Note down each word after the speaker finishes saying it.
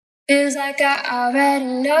Feels like I already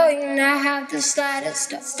know you, not have the slightest.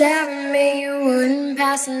 Stop staring me, you wouldn't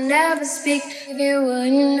pass and never speak. If you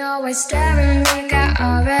wouldn't always stare at me, like I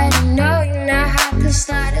already know you, not have the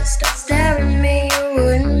slightest. Stop staring me, you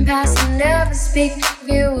wouldn't pass and never speak. If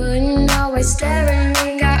you wouldn't always stare at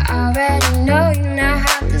me, like I already know you, not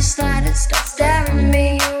have the slightest. Stop staring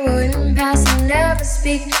me, you wouldn't pass and never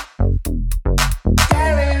speak.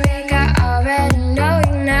 Staring me, like I already know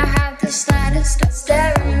you, not have the slightest. Stop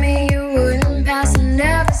staring me, you wouldn't pass and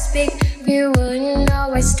never speak. If you wouldn't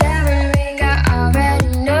always stare at me, like I already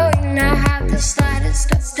know you, not have the slightest.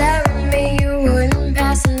 Stop staring me, you wouldn't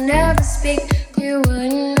pass and never speak. If you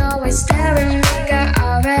wouldn't always stare at me, like I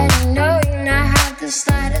already know you, not have the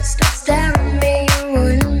slightest. Stop staring me, you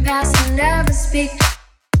wouldn't pass and never speak.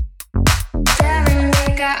 Staring me,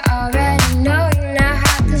 like I already know you, not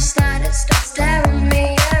have the slightest. Stop staring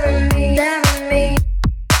me, staring me, staring me.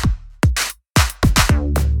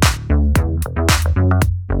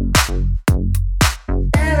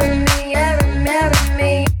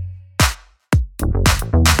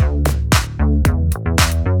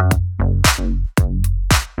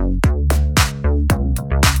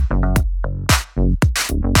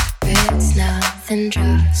 It's nothing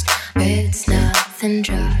just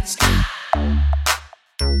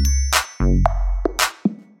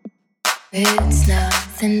It's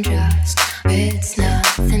nothing just It's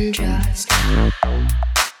nothing just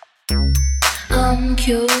I'm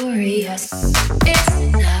curious. It's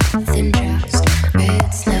nothing just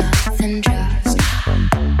It's nothing just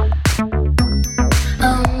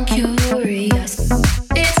I'm curious.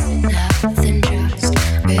 It's nothing just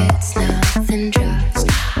It's nothing just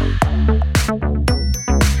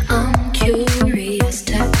I'm curious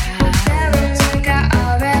to ask. Staring like I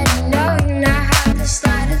already know you, not have the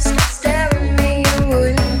slightest. Stop staring me, you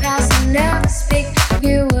wouldn't pass and never speak.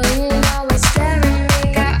 You wouldn't always stare at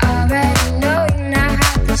me, like I already know you, not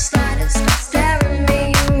have the slightest. Stop staring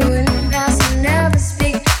me, you wouldn't pass and never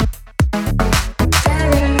speak.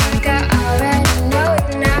 Staring like I already know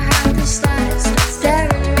you, not have the slightest. Stop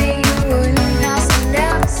staring me, you wouldn't pass and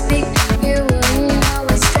never speak. You wouldn't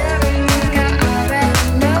always stare at me, like I already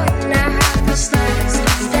know you, not have the slightest.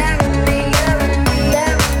 Stop staring me, staring me,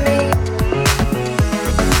 staring me.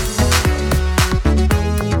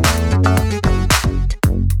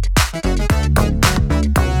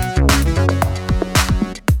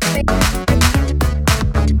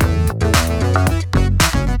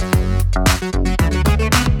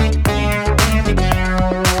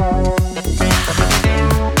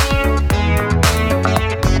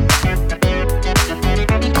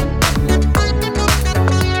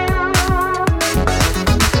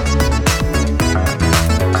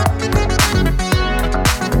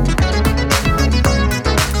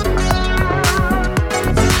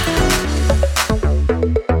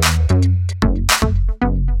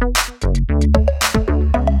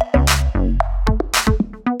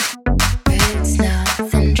 It's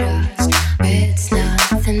nothing just It's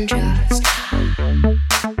nothing just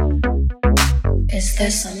Is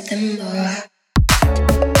there something more?